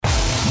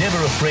Never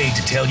afraid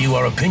to tell you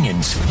our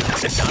opinions,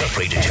 and not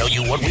afraid to tell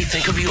you what we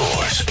think of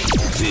yours.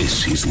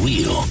 This is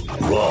Real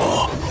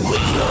Raw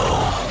Radio.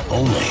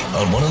 Only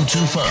on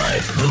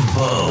 102.5 The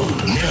Bone.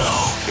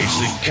 Now, it's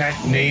the Cat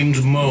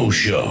Named Mo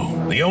Show.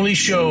 The only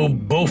show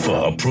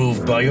Bofa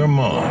approved by your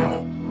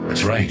mom.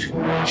 That's right.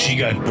 She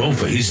got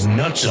Bofa his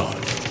nuts on.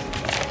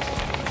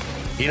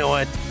 You know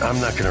what? I'm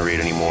not going to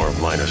read any more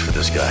liners for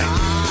this guy.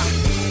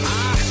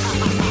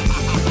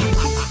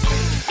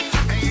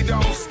 And you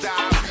don't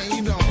stop. And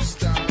you don't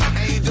stop.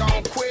 And you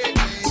don't quit.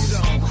 And you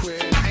don't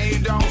quit. And you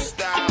don't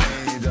stop.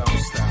 And you don't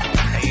stop.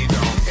 And you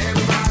don't.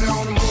 Everybody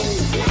on the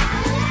move.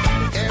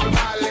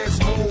 Everybody let's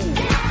move.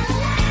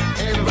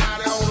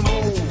 Everybody on the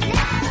move.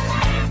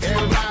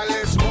 Everybody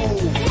let's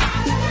move.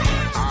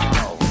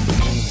 Oh,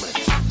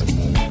 the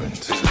movement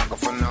is like a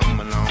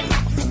phenomenon.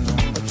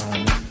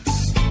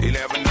 You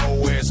never know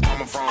where it's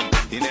coming from.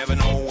 You never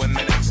know when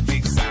the next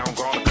big sound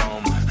gonna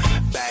come.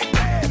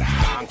 Baghdad,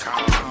 Hong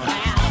Kong,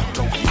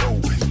 Tokyo,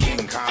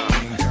 King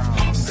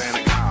Kong,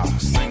 Senegal,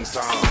 sing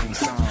song,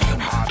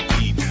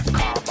 heartbeat,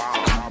 car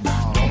bomb.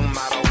 Don't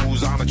matter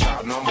who's on the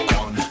chart, number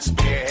one.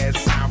 Spearhead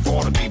sound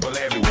for the people,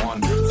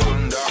 everyone.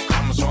 Thunder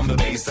comes from the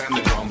bass and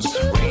the drums.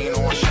 Rain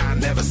or shine,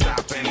 never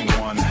stop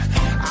anyone.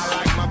 I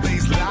like my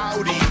bass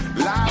loudy,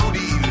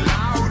 loudy,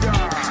 louder.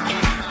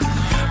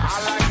 I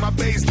like my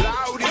bass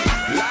loudy.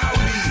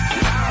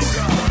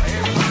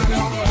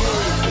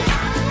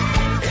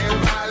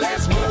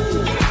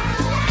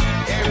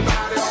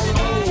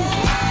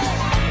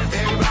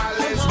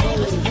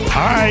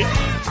 All right.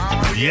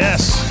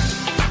 Yes.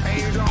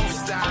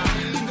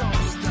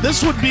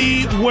 This would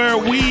be where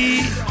we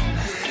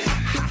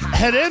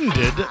had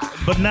ended,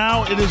 but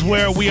now it is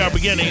where we are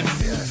beginning.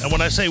 And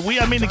when I say we,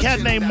 I mean the Cat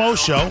Named Mo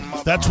Show.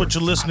 That's what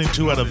you're listening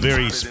to at a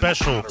very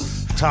special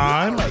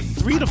time,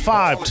 3 to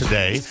 5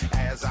 today,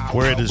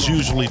 where it is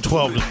usually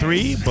 12 to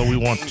 3, but we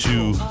want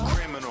to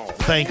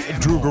thank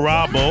Drew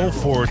Garabo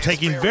for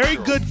taking very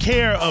good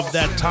care of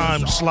that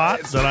time slot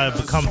that I have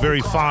become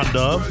very fond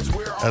of,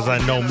 as I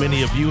know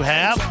many of you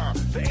have,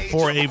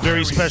 for a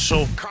very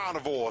special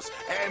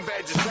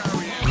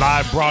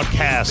live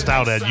broadcast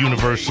out at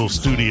Universal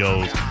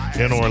Studios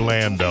in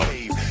Orlando.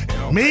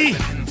 Me,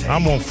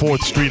 I'm on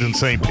 4th Street in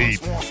St.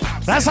 Pete.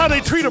 That's how they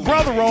treat a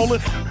brother,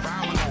 Roland.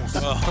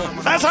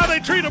 That's how they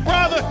treat a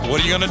brother. What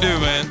are you going to do,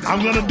 man?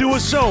 I'm going to do a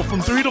show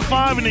from 3 to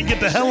 5 and then get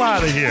the hell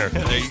out of here.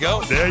 There you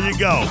go. There you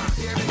go.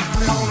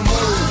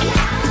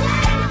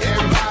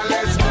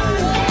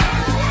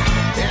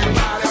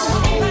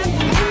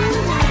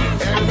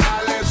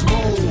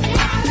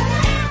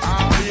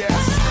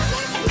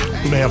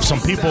 We may have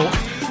some people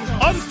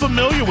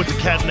unfamiliar with the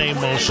Cat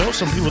Named Mo Show,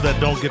 some people that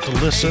don't get to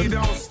listen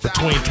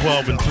between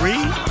 12 and 3.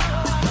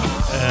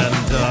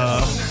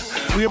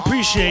 And we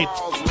appreciate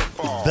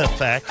the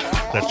fact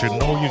that you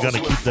know you're going to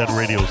keep that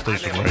radio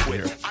station right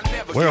here.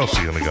 Where else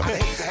are you going to go?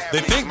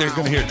 They think they're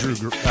going to hear Drew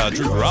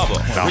Garabo.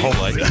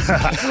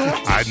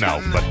 I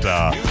know, but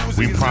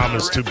we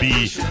promise to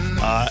be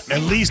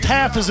at least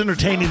half as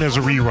entertaining as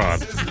a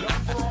rerun.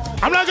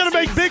 I'm not going to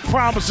make big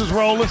promises,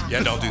 Roland.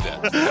 Yeah, don't do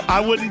that.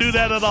 I wouldn't do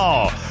that at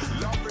all.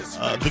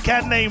 The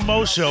Cat Named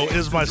Mo Show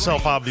is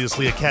myself,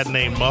 obviously, a Cat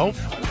Named Mo.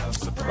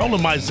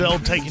 Roland Mizell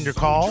taking your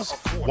calls.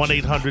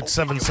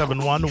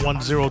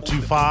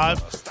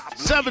 1-800-771-1025.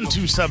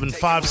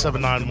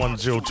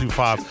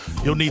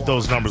 727-579-1025. You'll need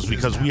those numbers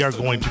because we are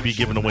going to be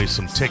giving away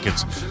some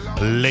tickets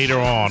later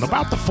on,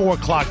 about the 4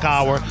 o'clock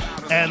hour.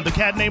 And the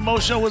Cat Named Mo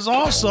Show is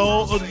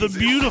also the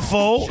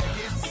beautiful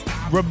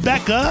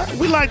Rebecca.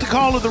 We like to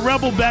call her the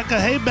Rebel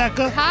Becca. Hey,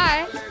 Becca.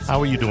 Hi. How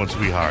are you doing,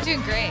 sweetheart? I'm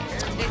doing great.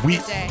 Today's a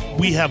good day.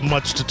 We have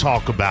much to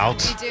talk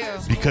about. We do.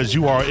 Because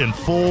you are in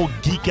full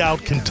Geek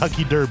Out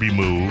Kentucky Derby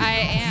mode.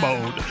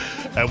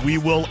 And we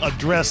will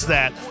address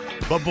that.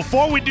 But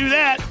before we do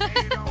that,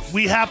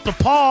 we have to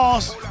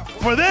pause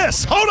for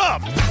this. Hold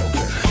up.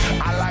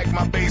 I like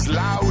my bass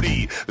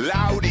loudy,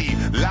 loudy,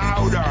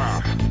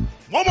 louder.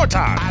 One more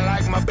time. I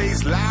like my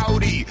bass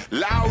loudy,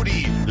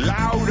 loudy,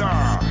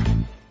 louder.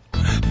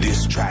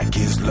 This track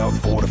is Love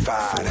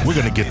Fortified. We're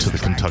going to get to the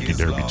Kentucky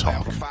Derby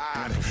talk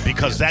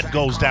because that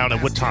goes down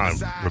at what time,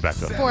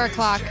 Rebecca? 4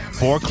 o'clock.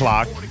 4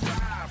 o'clock.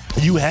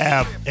 You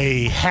have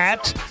a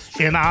hat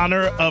in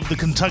honor of the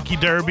Kentucky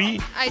Derby.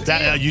 I do.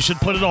 That, you should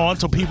put it on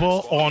so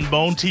people on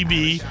Bone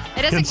TV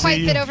It doesn't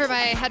quite fit over my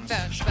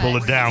headphones. But Pull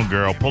it down,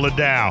 girl. Pull it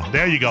down.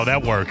 There you go.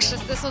 That works.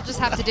 This will just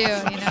have to do, you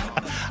know.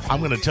 I'm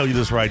going to tell you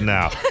this right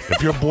now.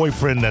 If your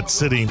boyfriend that's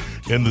sitting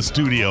in the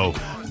studio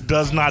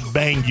does not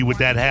bang you with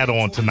that hat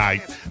on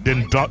tonight,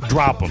 then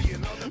drop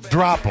him.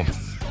 Drop him.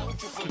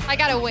 I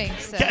got a wink.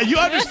 So. You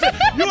understand?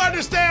 You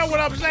understand what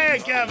I'm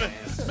saying, Kevin?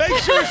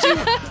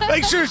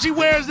 Make sure she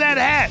wears that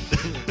hat.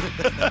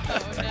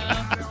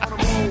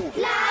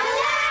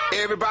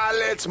 Everybody,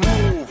 let's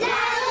move.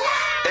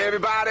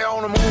 Everybody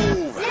on the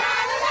move.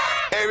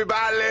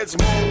 Everybody, let's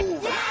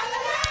move.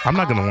 I'm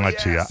not gonna lie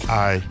to you.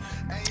 I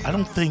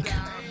don't think.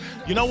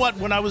 You know what?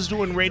 When I was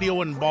doing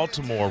radio in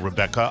Baltimore,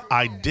 Rebecca,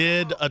 I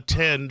did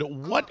attend.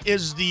 What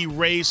is the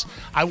race?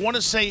 I want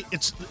to say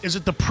is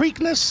it the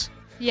Preakness?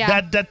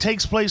 Yeah. that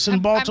takes place in I'm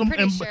Baltimore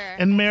pretty sure.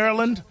 in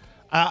Maryland.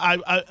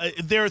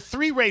 There are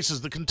 3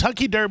 races: the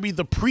Kentucky Derby,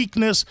 the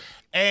Preakness,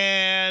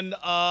 and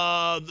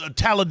the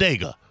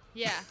Talladega.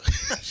 Yeah,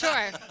 sure.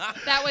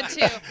 That one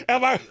too.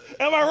 Am I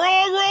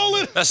wrong,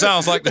 Roland? That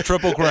sounds like the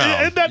Triple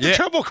Crown. Isn't that the Yeah,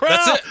 Triple Crown?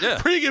 That's it,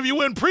 yeah. If you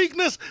win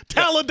Preakness,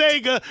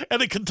 Talladega,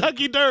 and the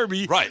Kentucky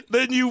Derby, Right.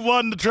 then you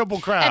won the Triple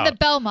Crown. And the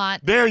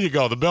Belmont. There you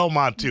go, the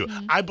Belmont too.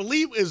 Mm-hmm. I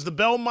believe is the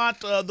Belmont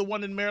the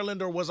one in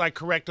Maryland, or was I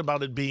correct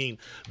about it being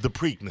the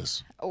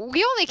Preakness?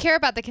 We only care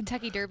about the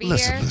Kentucky Derby here.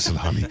 Listen,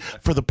 honey.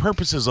 For the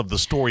purposes of the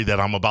story that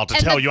I'm about to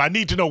And tell the- you, I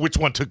need to know which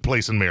one took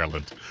place in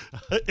Maryland.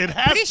 It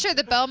has. Pretty sure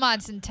the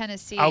Belmont's in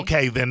Tennessee.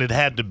 Okay, then it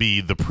had to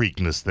be the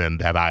Preakness then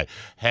that I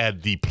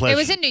had the pleasure. It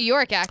was in New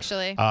York,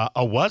 actually.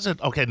 Oh, was it?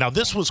 Okay, now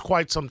this was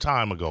quite some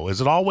time ago. Is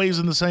it always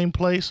in the same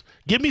place?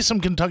 Give me some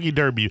Kentucky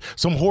Derby,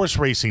 some horse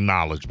racing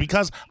knowledge,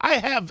 because I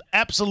have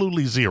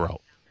absolutely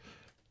zero.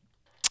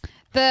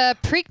 The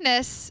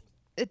Preakness,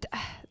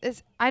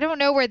 I don't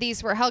know where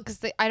these were held because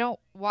I don't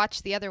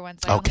watch the other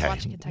ones. I only Okay.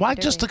 watch Kentucky Why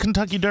Derby. just the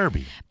Kentucky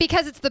Derby?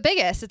 Because it's the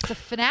biggest. It's the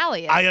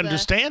finale. It's I the-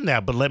 understand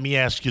that, but let me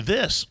ask you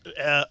this.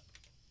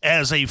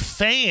 As a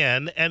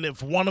fan, and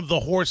if one of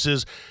the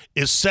horses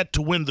is set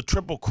to win the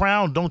Triple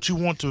Crown, don't you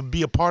want to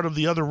be a part of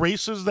the other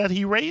races that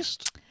he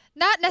raced?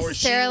 Not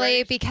necessarily,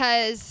 raced?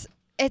 because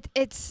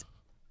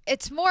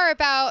it's more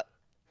about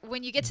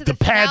when you get to The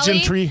the finale,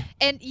 pageantry.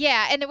 and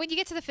when you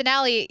get to the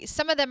finale,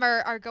 some of them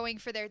are going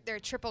for their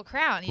Triple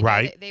Crown. You know,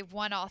 Right. they've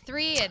won all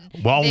 3, and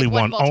Well, only they've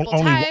won one. multiple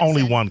Only times,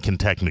 and- one can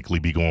technically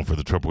be going for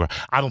the Triple Crown.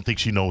 I don't think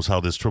she knows how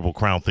this Triple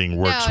Crown thing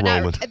works, No,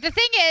 Roland. the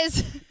thing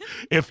is,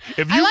 If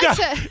I you like got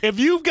to- if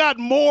you've got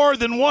more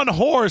than one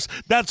horse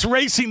that's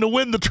racing to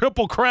win the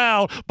Triple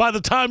Crown, by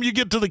the time you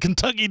get to the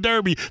Kentucky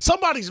Derby,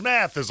 somebody's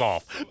math is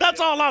off.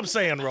 That's all I'm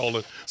saying,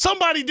 Roland.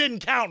 Somebody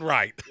didn't count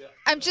right.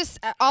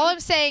 all I'm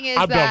saying is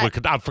I'm done that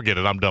with. I forget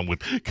it. I'm done with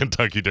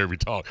Kentucky Derby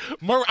talk.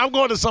 I'm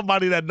going to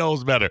somebody that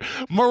knows better.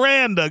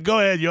 Miranda, go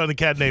ahead. You're on the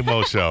Cat Named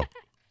Mo show.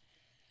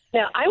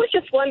 Now, I was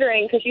just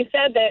wondering, because you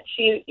said that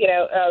she,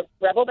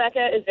 Rebel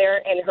Becca is there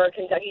in her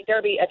Kentucky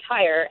Derby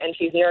attire, and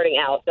she's nerding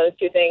out. Those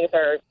two things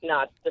are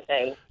not the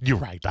same. You're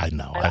right. I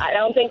know. I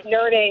don't think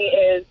nerding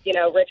is,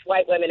 rich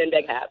white women in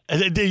big hats.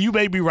 You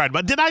may be right,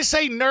 but did I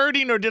say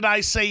nerding or did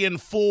I say in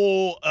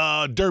full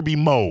Derby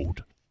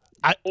mode?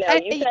 No,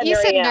 you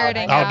said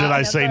nerding Oh, out. did I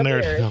That's say so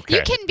nerd? weird. Okay.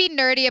 You can be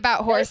nerdy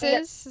about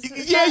horses.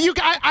 Yeah, you.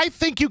 I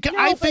think you can.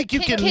 I think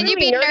you can. Can you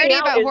be nerdy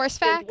about horse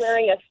facts?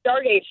 Wearing a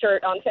Stargate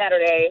shirt on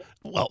Saturday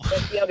Well.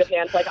 with yoga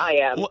pants like I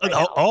am. right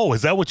now. Oh,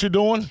 is that what you're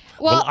doing?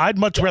 Well- I'd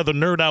much rather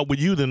nerd out with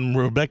you than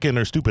Rebecca and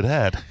her stupid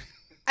hat.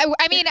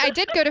 I mean, I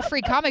did go to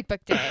Free Comic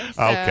Book Day.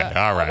 So Okay,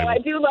 all Although I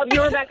right. do love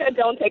you, Rebecca.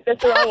 Don't take this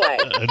the wrong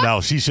way. No,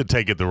 she should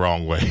take it the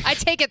wrong way. I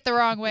take it the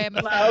wrong way. I'm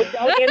afraid. No,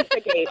 don't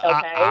instigate, okay?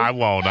 I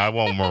won't,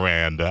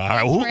 Miranda. All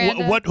right,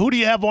 Miranda. who do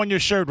you have on your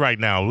shirt right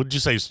now? What did you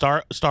say?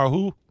 Star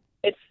who?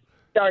 It's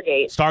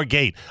Stargate.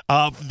 Stargate.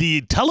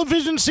 The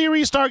television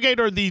series Stargate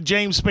or the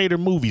James Spader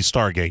movie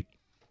Stargate?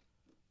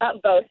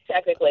 Both,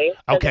 technically.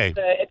 'Cause Okay.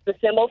 It's the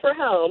symbol for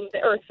home, the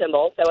Earth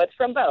symbol, so it's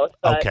from both.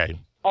 But Okay.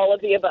 all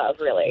of the above,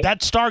 really. That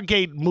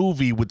Stargate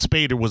movie with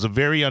Spader was a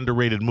very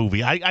underrated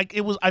movie.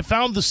 I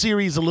found the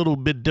series a little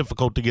bit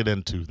difficult to get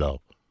into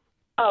though.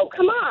 Oh,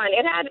 come on.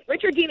 It had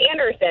Richard Dean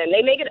Anderson.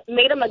 They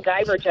made a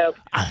MacGyver joke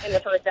in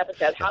the first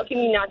episode. How can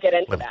you not get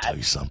into Let me that? tell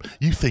you something.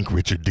 You think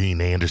Richard Dean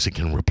Anderson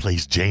can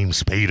replace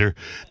James Spader?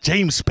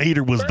 James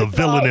Spader was the First of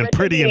villain all, in Richard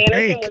Pretty Dean in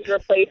Anderson Pink. was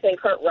replacing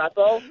Kurt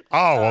Russell.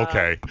 Oh,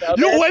 okay. so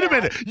You there's wait a that.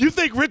 minute. You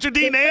think Richard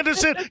Dean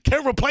Anderson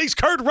can replace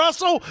Kurt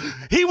Russell?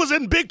 He was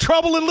in Big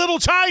Trouble in Little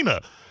China.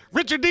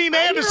 Richard Dean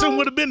Anderson know.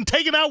 would have been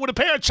taken out with a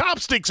pair of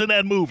chopsticks in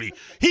that movie.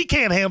 He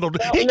can't handle. He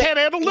Well, can't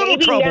handle Little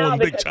maybe Trouble now in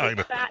Big because China.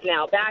 he's fat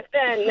now. Back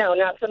then, no,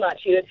 not so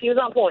much. He was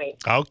on point.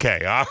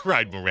 Okay, all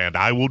right, Miranda.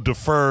 I will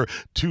defer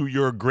to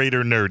your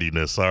greater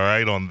nerdiness, all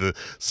right, on the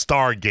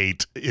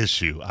Stargate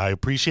issue. I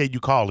appreciate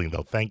you calling,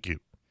 though. Thank you.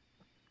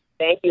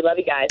 Thank you. Love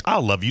you guys. I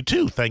love you,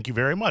 too. Thank you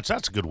very much.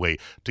 That's a good way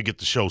to get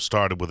the show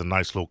started with a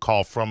nice little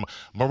call from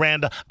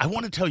Miranda. I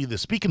want to tell you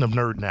this. Speaking of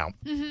nerd now,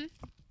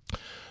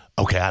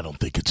 okay, I don't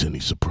think it's any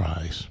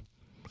surprise.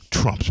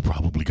 Trump's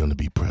probably going to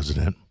be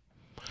president.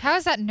 How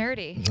is that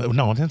nerdy?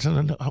 No,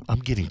 I'm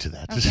getting to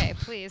that. Okay,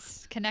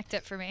 please connect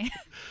it for me.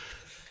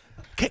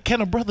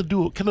 Can a brother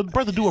do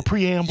a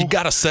preamble? You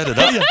got to set it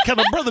up. Yeah, can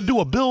a brother do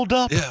a build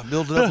up? Yeah,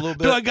 build it up a little bit.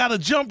 Do I got to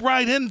jump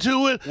right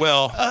into it?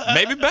 Well,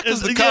 maybe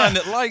Becca's the kind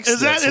that likes Is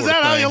that sort of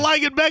how thing. you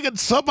like it, Becca?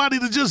 Somebody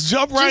to just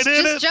jump right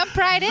in just it? jump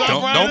right in.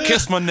 Jump right Don't in.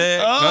 kiss my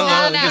neck.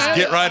 Oh, no, just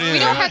get right in We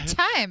there. don't have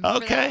time. for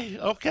that.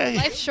 Okay.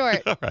 Life's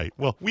short. All right.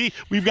 Well,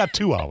 we've got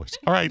 2 hours.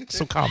 All right.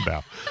 So calm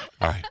down.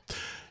 All right.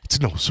 It's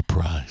no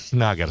surprise.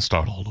 Now I got to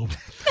start all over.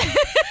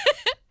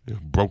 It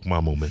broke my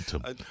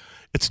momentum.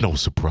 It's no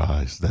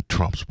surprise that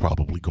Trump's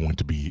probably going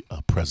to be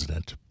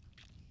president.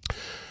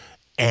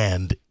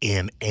 And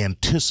in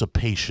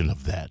anticipation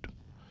of that,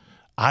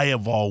 I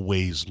have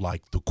always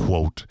liked the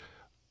quote,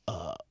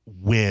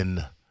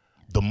 when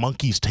the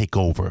monkeys take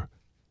over,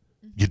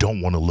 you don't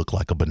want to look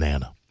like a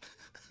banana.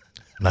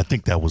 And I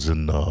think that was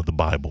in the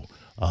Bible,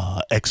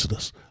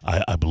 Exodus,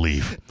 I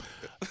believe.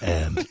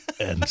 And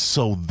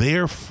so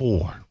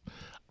therefore,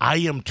 I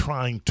am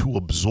trying to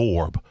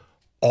absorb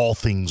all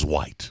things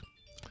white.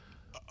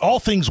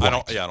 All things white.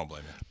 I don't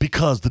blame you.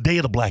 Because the day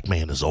of the black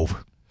man is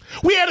over.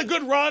 We had a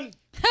good run.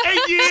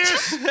 8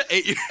 years.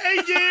 8 years.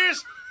 8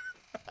 years.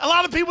 A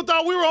lot of people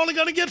thought we were only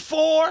going to get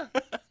 4,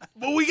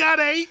 but we got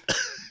 8.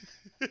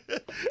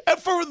 And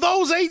for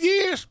those 8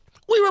 years,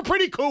 we were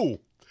pretty cool.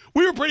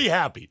 We were pretty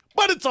happy,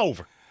 but it's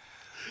over.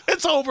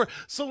 It's over.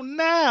 So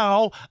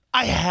now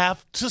I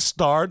have to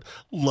start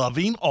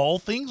loving all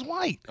things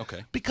white.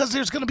 Okay. Because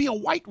there's going to be a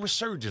white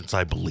resurgence,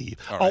 I believe.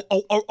 All right.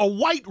 A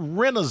white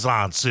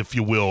renaissance, if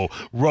you will,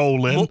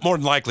 Roland. More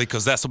than likely,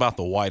 because that's about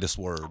the whitest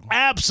word.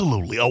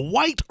 Absolutely. A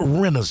white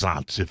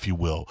renaissance, if you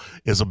will,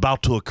 is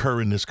about to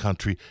occur in this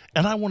country,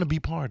 and I want to be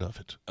part of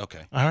it.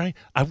 Okay. All right?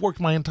 I've worked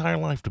my entire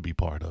life to be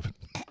part of it.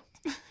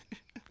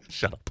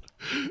 Shut up.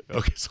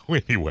 Okay, so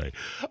anyway,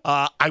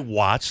 I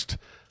watched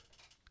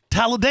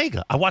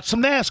Talladega. I watched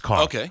some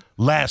NASCAR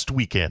last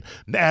weekend.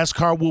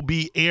 NASCAR will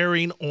be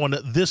airing on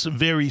this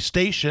very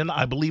station,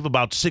 I believe,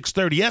 about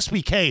 6:30.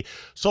 SBK,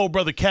 Soul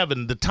Brother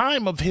Kevin, the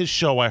time of his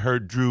show, I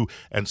heard Drew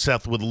and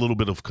Seth with a little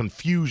bit of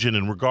confusion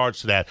in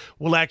regards to that,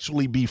 will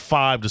actually be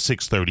 5 to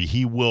 6:30.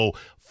 He will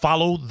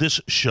follow this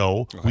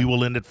show. Okay. We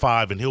will end at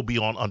 5, and he'll be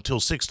on until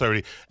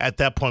 6:30. At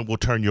that point, we'll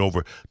turn you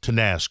over to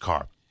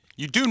NASCAR.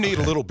 You do need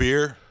a little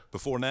beer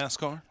before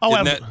NASCAR? Oh,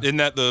 isn't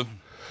that the...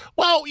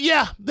 Well,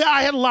 yeah,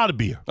 I had a lot of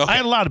beer. Okay. I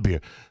had a lot of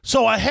beer.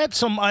 So I had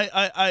some,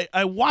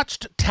 I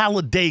watched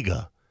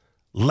Talladega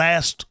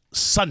last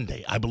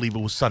Sunday. I believe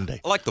it was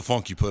Sunday. I like the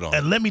funk you put on.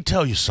 And let me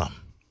tell you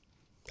something.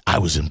 I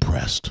was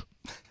impressed.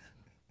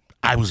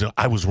 I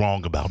was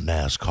wrong about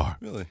NASCAR.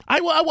 Really?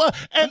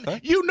 And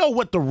you know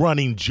what the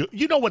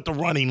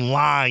running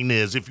line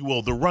is, if you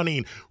will, the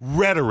running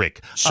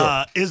rhetoric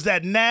is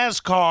that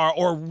NASCAR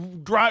or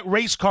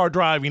race car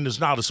driving is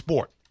not a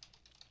sport.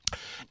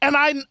 And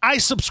I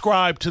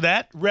subscribe to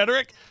that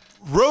rhetoric.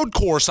 Road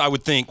course, I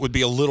would think, would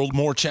be a little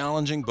more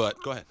challenging,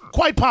 but go ahead.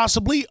 Quite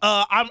possibly.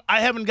 I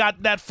haven't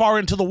got that far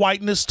into the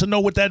whiteness to know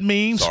what that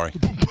means. Sorry.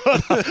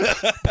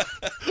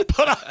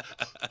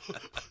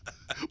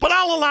 But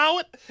I'll allow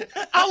it.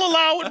 I'll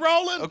allow it,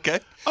 Roland.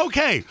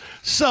 Okay.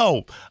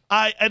 So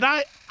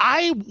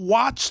I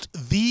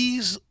watched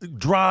these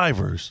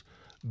drivers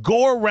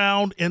go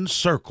around in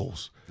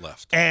circles.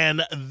 Left.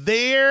 And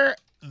there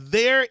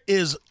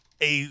is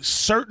a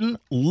certain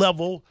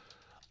level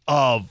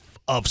of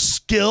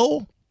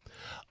skill,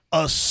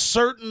 a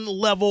certain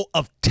level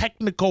of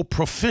technical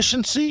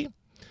proficiency,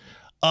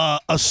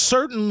 a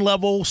certain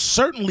level,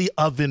 certainly,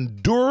 of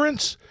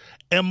endurance,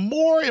 and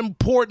more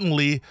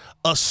importantly,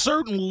 a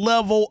certain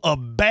level of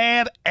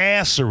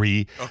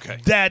badassery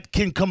that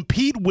can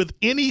compete with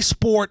any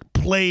sport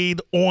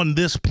played on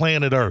this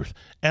planet Earth.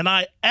 And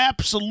I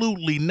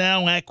absolutely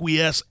now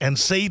acquiesce and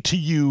say to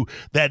you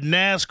that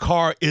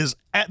NASCAR is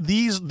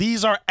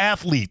these are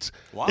athletes.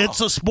 Wow.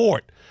 It's a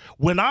sport.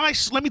 Let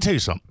me tell you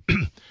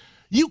something.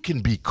 You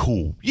can be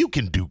cool. You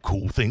can do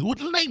cool things.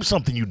 Name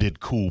something you did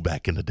cool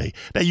back in the day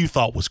that you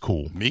thought was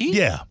cool. Me?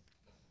 Yeah.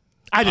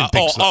 I didn't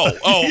think so.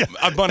 Yeah.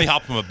 I bunny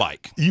hopped from a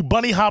bike. You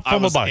bunny hopped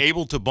from a bike. I was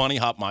able to bunny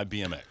hop my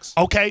BMX.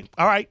 Okay.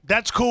 All right.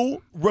 That's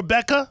cool.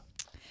 Rebecca?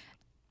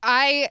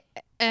 I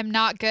am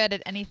not good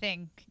at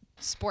anything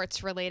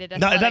sports related.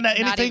 Not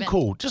anything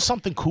cool. Just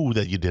something cool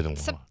that you did in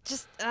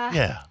life.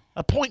 Yeah.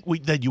 A point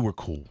that you were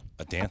cool.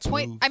 A dance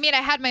move. I mean,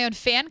 I had my own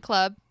fan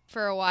club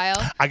for a while.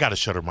 I got to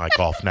shut her mic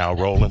off now,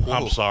 Roland.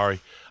 I'm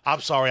sorry.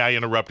 I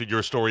interrupted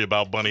your story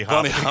about bunny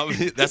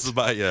hopping. That's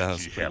about,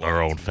 She had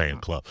her own fan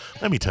club.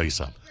 Let me tell you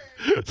something.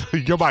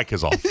 Your mic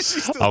is off.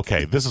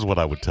 Okay, this is what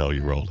I would tell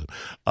you, Roland.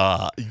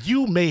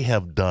 You may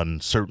have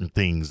done certain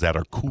things that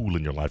are cool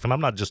in your life, and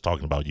I'm not just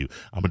talking about you.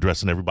 I'm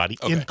addressing everybody,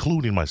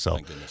 including myself.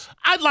 Thank goodness.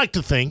 I'd like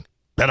to think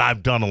that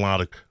I've done a lot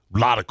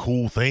of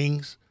cool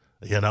things.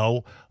 You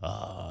know,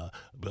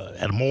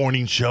 at a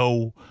morning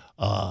show,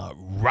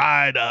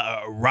 ride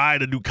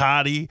a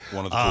Ducati.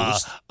 One of the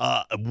coolest.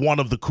 One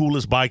of the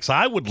coolest bikes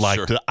I would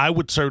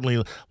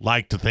certainly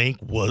like to think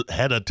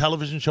had a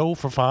television show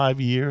for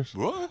 5 years.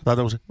 What?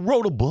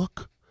 Wrote a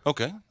book.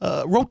 Okay.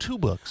 Wrote 2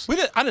 books. I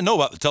didn't know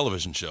about the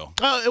television show.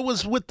 It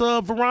was with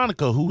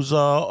Veronica, who's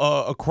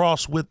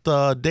across with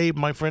Dave,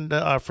 my friend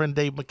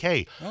Dave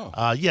McKay.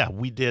 Oh. Yeah,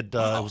 we did.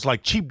 It was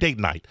like cheap date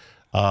night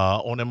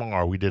on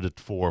MR. We did it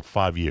for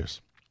 5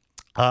 years.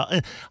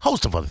 And a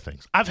host of other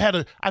things. I've had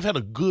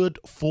a good,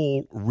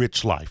 full,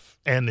 rich life,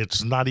 and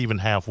it's not even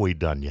halfway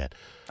done yet.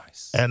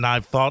 Nice. And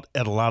I've thought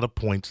at a lot of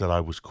points that I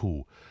was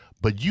cool,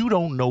 but you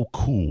don't know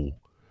cool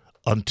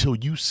until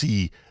you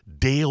see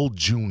Dale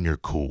Jr.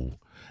 cool.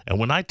 And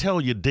when I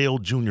tell you Dale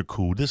Jr.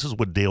 cool, this is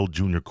what Dale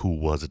Jr. cool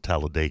was at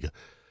Talladega.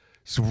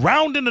 It's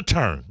rounding a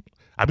turn.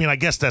 I mean, I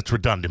guess that's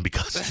redundant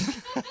because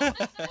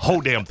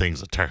whole damn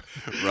thing's a turn.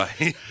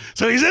 Right.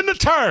 So he's in the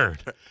turn.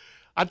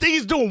 I think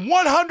he's doing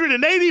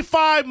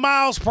 185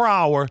 miles per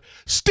hour.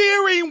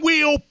 Steering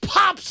wheel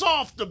pops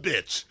off the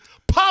bitch.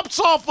 pops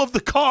off of the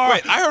car.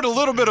 Wait, I heard a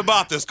little bit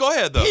about this. Go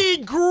ahead, though. He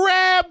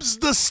grabs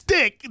the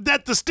stick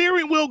that the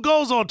steering wheel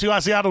goes onto. I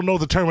don't know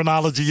the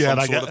terminology yet.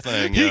 Some sort of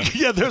thing,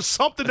 yeah. There's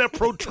something that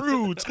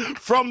protrudes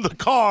from the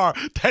car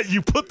that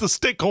you put the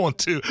stick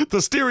onto,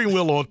 the steering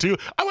wheel onto.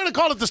 I'm going to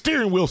call it the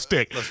steering wheel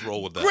stick. Let's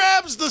roll with that.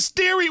 Grabs the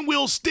steering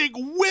wheel stick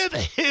with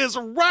his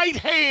right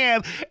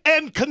hand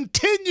and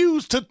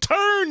continues to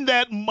turn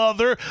that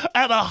mother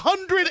at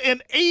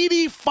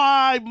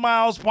 185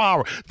 miles per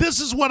hour. This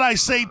is what I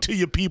say to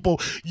you, people.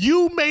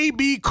 You may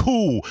be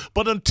cool,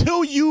 but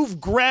until you've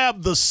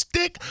grabbed the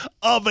stick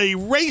of a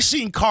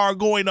racing car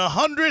going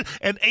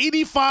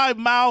 185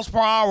 miles per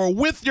hour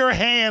with your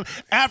hand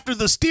after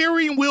the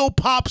steering wheel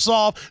pops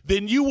off,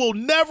 then you will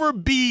never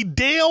be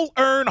Dale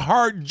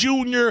Earnhardt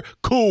Jr.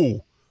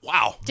 cool.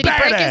 Wow. Did he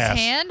break his Badass.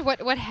 hand?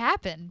 What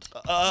happened?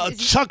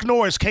 Chuck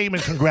Norris came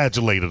and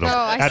congratulated him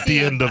at the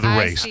end of the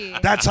race. See.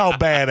 That's how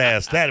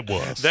badass that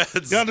was.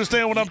 You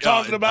understand what I'm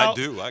talking about?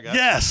 I do. I got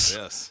yes.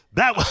 you. Yes.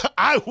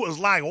 I was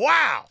like,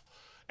 wow.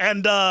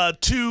 And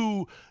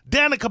to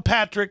Danica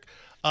Patrick,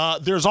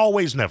 there's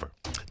always never.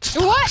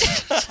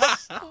 What?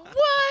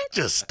 What?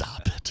 Just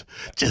stop it.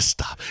 Just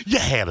stop. You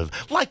had it.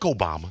 Like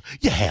Obama,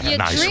 you had a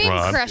nice dream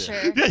run.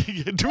 crusher.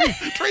 Yeah,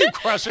 dream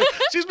crusher.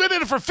 She's been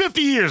in it for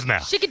 50 years now.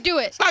 She could do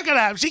it. It's not going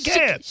to happen. She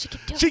can't. She can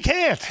do She it.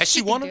 can't. Has she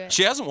She won can do it? it.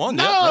 She hasn't won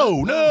yet.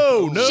 No.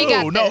 She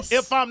got No. this.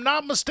 If I'm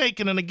not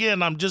mistaken, and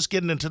again, I'm just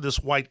getting into this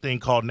white thing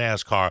called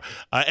NASCAR,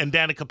 and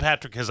Danica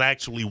Patrick has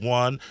actually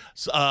won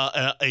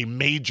a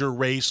major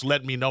race.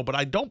 Let me know, but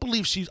I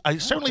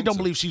certainly don't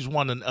believe she's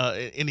won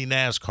any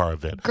NASCAR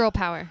event. Girl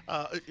power.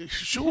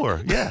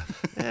 Sure, yeah,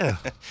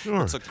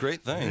 sure. It's a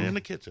great thing. In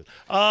the kitchen.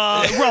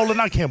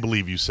 Roland, I can't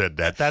believe you said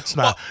that. That's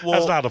not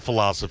that's not a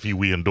philosophy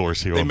we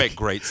endorse here. They on make the,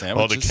 great on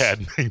the sandwiches. cat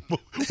name.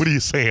 What are you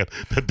saying?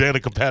 That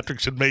Danica Patrick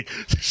should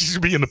she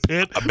should be in the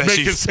pit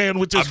making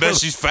sandwiches? I bet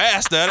she's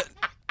fast at it.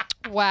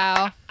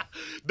 Wow.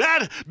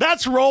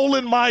 That's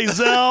Roland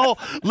Mizell.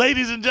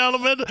 Ladies and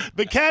gentlemen,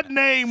 the Cat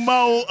Named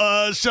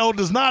Mo show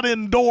does not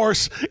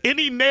endorse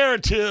any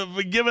narrative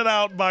given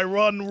out by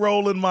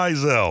Roland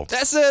Mizell.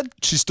 That said,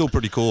 she's still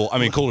pretty cool. I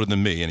mean, cooler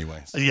than me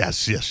anyways. Yes,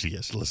 she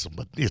is. Listen,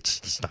 but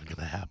it's not going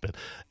to happen.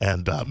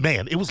 And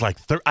man, it was like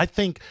I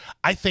think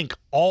it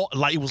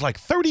was like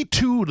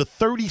 32 to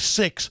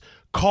 36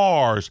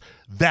 cars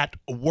that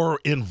were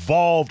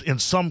involved in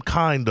some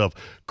kind of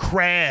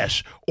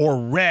crash or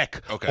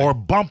wreck or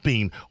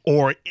bumping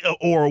or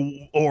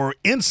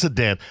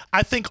incident.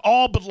 I think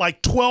all but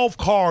like 12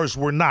 cars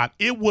were not.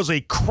 It was a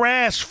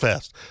crash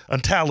fest in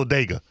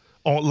Talladega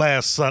on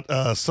last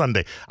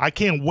Sunday. I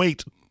can't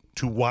wait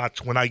to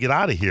watch when I get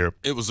out of here.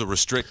 It was a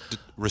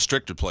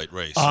restricted plate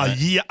race. Right?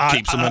 Yeah,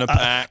 keeps them in a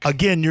pack.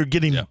 Again, you're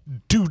getting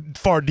too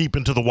far deep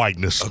into the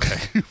whiteness.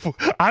 Okay,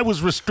 I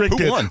was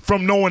restricted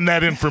from knowing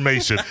that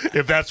information,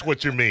 if that's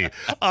what you mean.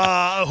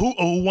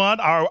 Who won?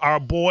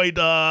 Our boy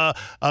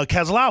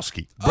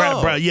Keselowski.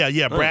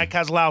 Brad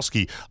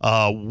Keselowski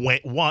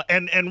won,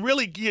 and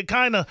really, you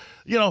kind of,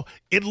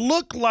 it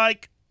looked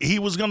like he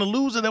was going to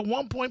lose it at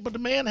one point, but the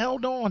man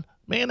held on.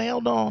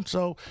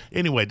 So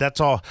anyway,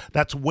 that's all.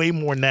 That's way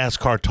more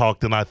NASCAR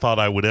talk than I thought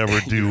I would ever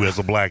do as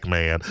a black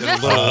man. Get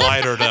a little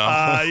lighter now.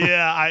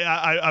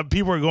 I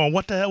people are going,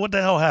 what the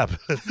hell happened?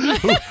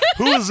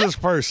 who is this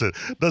person?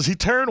 Does he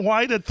turn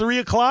white at 3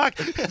 o'clock?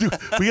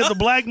 We get the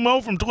Black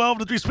Mo from 12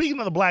 to 3. Speaking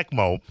of the Black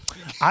Mo,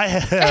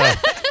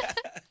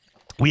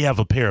 we have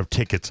a pair of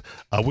tickets.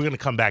 We're gonna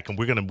come back and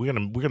we're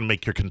gonna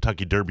make your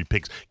Kentucky Derby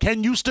picks.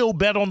 Can you still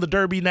bet on the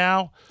Derby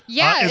now?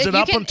 Yeah, is it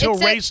up until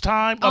race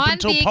time? Up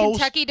until post? On the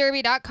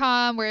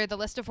KentuckyDerby.com, where the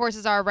list of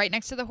horses are, right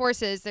next to the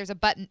horses, there's a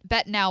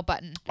Bet Now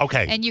button.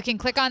 Okay, and you can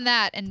click on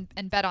that and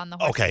bet on the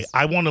horses. Okay,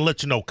 I want to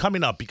let you know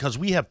coming up because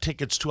we have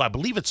tickets to. I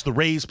believe it's the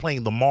Rays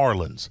playing the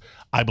Marlins.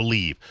 I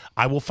believe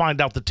I will find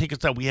out the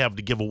tickets that we have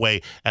to give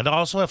away, and I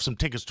also have some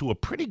tickets to a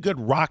pretty good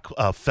rock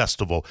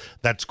festival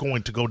that's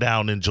going to go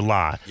down in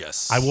July.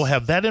 Yes. I will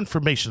have that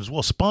information as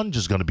well. Sponge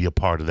is going to be a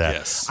part of that.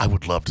 Yes. I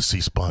would love to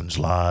see Sponge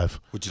live.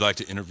 Would you like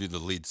to interview the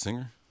lead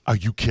singer? Are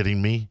you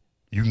kidding me?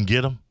 You can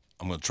get him?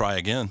 I'm going to try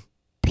again.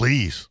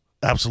 Please.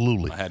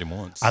 Absolutely. I had him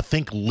once. I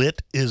think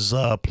Lit is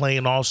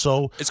playing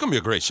also. It's going to be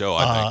a great show,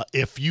 I think.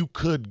 If you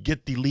could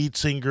get the lead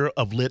singer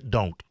of Lit,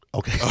 don't.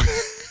 Okay.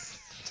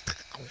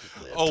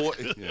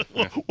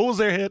 What was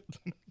their hit?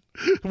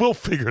 We'll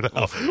figure it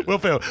out.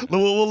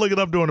 We'll look it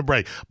up during the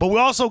break. But we're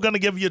also going to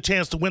give you a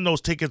chance to win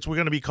those tickets. We're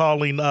going to be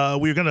calling.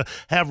 We're going to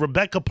have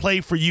Rebecca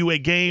play for you a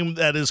game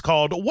that is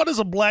called "What is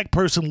a Black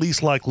Person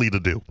Least Likely to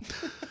Do?"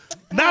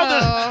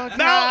 Now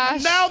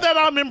that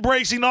I'm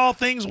embracing all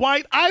things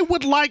white, I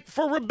would like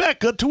for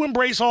Rebecca to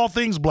embrace all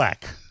things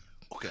black.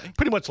 Okay.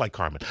 Pretty much like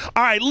Carmen.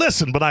 All right,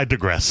 listen, but I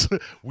digress.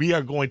 We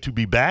are going to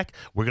be back.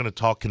 We're going to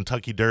talk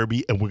Kentucky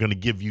Derby, and we're going to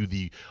give you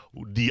the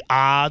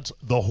odds,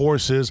 the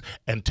horses,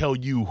 and tell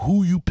you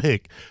who you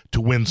pick to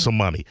win some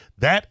money.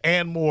 That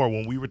and more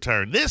when we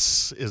return.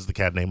 This is the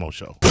Cat Named Mo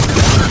Show.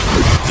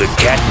 The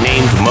Cat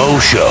Named Mo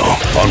Show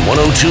on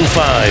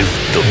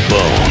 102.5 The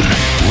Bone.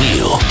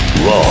 Real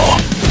Raw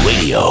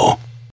Radio.